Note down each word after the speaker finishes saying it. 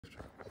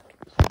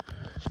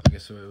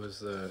so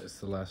it's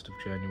the last of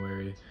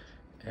January,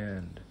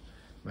 and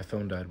my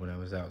phone died when I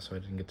was out, so I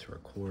didn't get to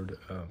record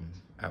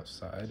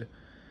outside.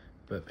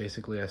 But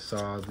basically, I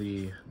saw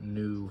the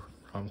new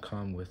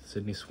rom-com with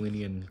Sydney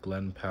Sweeney and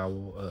Glenn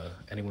Powell,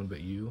 Anyone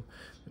But You,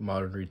 a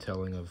modern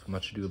retelling of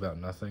Much Ado About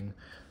Nothing.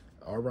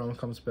 Are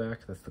rom-coms back?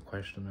 That's the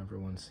question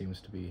everyone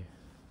seems to be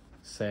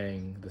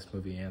saying this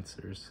movie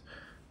answers.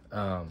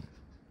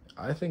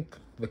 I think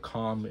the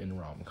calm in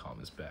rom-com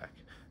is back.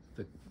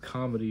 The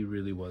comedy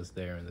really was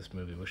there in this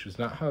movie, which is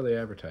not how they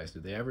advertised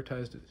it. They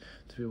advertised it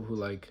to people who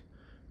like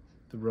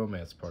the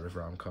romance part of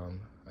rom-com,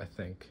 I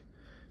think.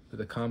 But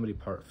the comedy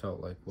part felt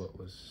like what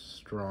was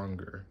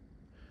stronger.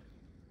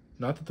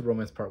 Not that the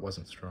romance part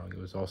wasn't strong, it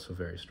was also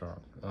very strong.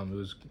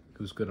 It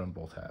was good on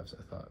both halves,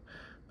 I thought.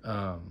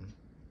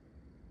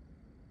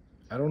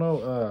 I don't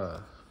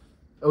know,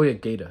 oh yeah,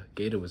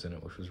 Gata was in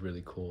it, which was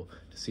really cool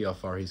to see how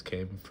far he's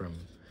came from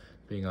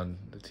being on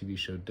the TV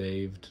show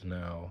Dave to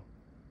now.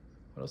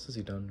 What else has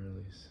he done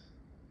really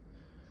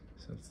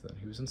since then?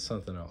 He was in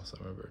something else, I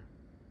remember.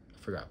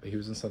 I forgot, but he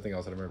was in something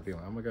else. I remember being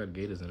like, oh my god,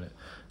 Gata's in it.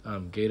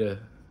 Gata,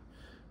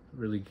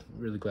 really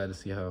glad to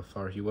see how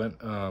far he went.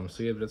 So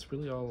yeah, that's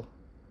really all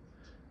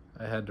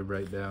I had to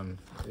write down.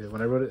 Yeah,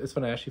 when I wrote it, it's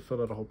funny, I actually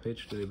filled out a whole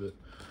page today, but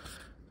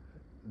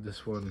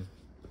this one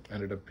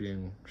ended up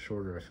being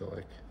shorter, I feel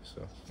like.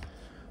 So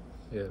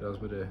yeah, that was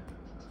my day.